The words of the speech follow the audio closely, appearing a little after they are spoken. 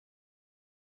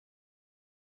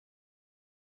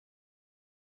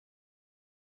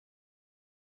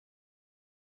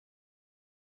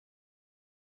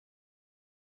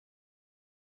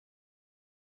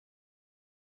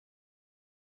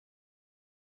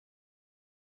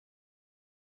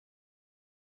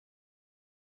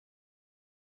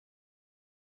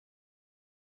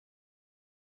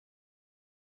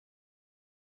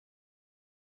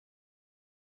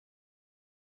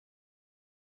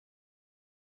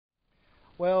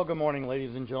Well, good morning,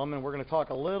 ladies and gentlemen. We're going to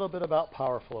talk a little bit about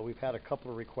Powerflow. We've had a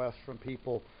couple of requests from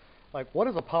people like, what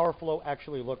does a Powerflow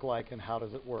actually look like and how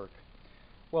does it work?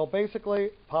 Well,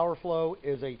 basically, Powerflow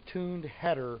is a tuned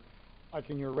header, like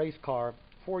in your race car,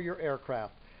 for your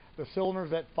aircraft. The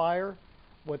cylinders that fire,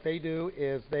 what they do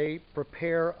is they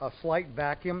prepare a slight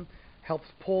vacuum, helps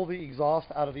pull the exhaust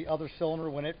out of the other cylinder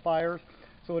when it fires,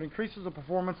 so it increases the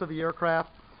performance of the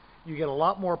aircraft. You get a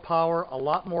lot more power, a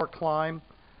lot more climb,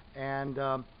 and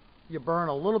you burn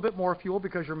a little bit more fuel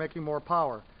because you're making more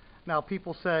power. Now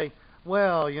people say,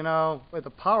 well, you know, with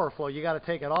the Powerflow you got to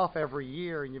take it off every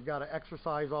year and you've got to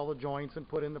exercise all the joints and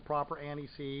put in the proper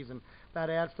anti-seize, and that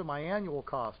adds to my annual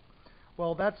cost.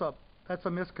 Well, that's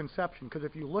a misconception, because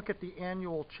if you look at the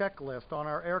annual checklist on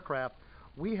our aircraft,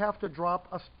 we have to drop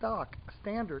a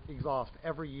standard exhaust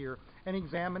every year and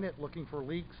examine it, looking for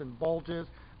leaks and bulges,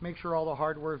 make sure all the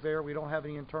hardware is there, we don't have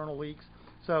any internal leaks.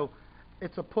 So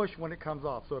it's a push when it comes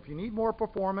off. So if you need more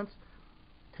performance,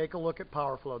 take a look at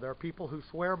Powerflow. There are people who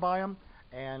swear by them,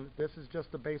 and this is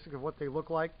just the basic of what they look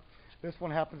like. This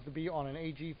one happens to be on an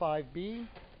AG5B,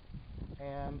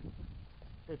 and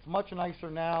it's much nicer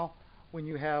now when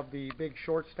you have the big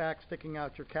short stack sticking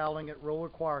out your cowling. It will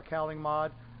require a cowling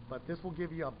mod, but this will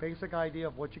give you a basic idea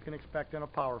of what you can expect in a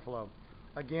Powerflow.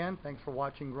 Again, thanks for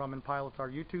watching Grumman Pilots.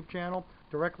 Our YouTube channel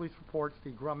directly supports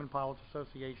the Grumman Pilots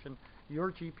Association,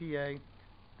 your GPA.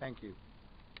 Thank you.